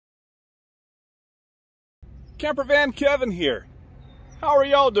CamperVan Kevin here. How are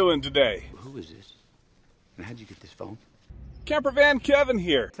y'all doing today? Who is this? And how'd you get this phone? CamperVan Kevin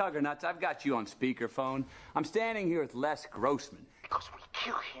here. Tugger nuts, I've got you on speakerphone. I'm standing here with Les Grossman. Because we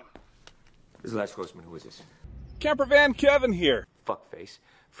kill him. This is Les Grossman. Who is this? CamperVan Kevin here. Fuckface.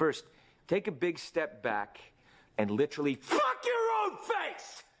 First, take a big step back and literally fuck your own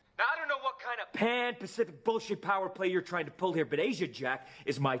face! Now, I don't know what kind of pan-Pacific bullshit power play you're trying to pull here, but Asia Jack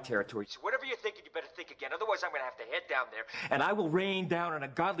is my territory. So whatever you're thinking, you better think again. Otherwise, I'm gonna have to head down there, and I will rain down on a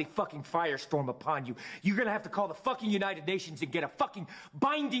godly fucking firestorm upon you. You're gonna have to call the fucking United Nations and get a fucking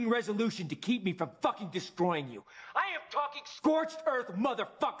binding resolution to keep me from fucking destroying you. I am talking scorched earth,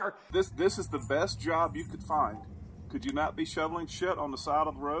 motherfucker! This is the best job you could find. Could you not be shoveling shit on the side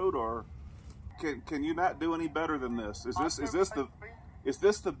of the road, or can you not do any better than this? Is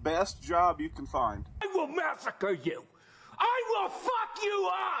this the best job you can find? I will massacre you! I will fuck you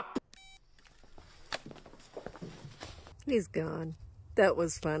up! He's gone. That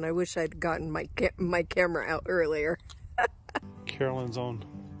was fun. I wish I'd gotten my camera out earlier. Carolyn's on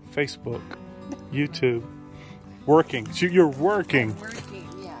Facebook, YouTube. Working. You're working. I'm working,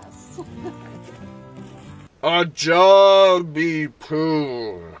 yes. A job be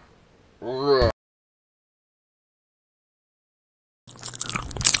poor.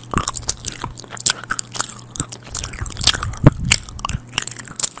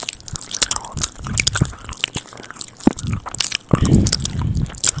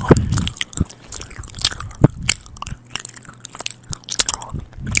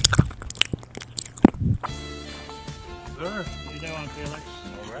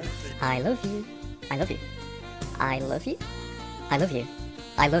 I love you. I love you. I love you. I love you.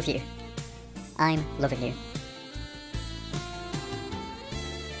 I love you. I'm loving you.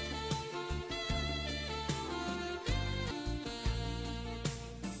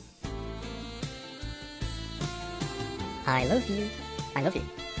 I love you. I love you.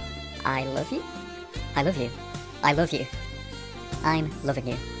 I love you. I love you. I love you. I'm loving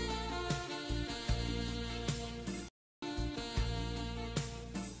you.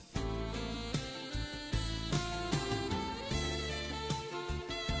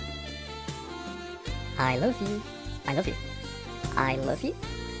 I love you. I love you. I love you.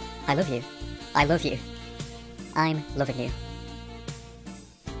 I love you. I love you. I'm loving you.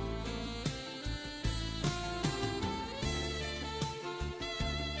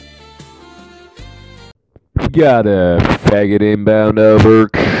 Got a faggot inbound over.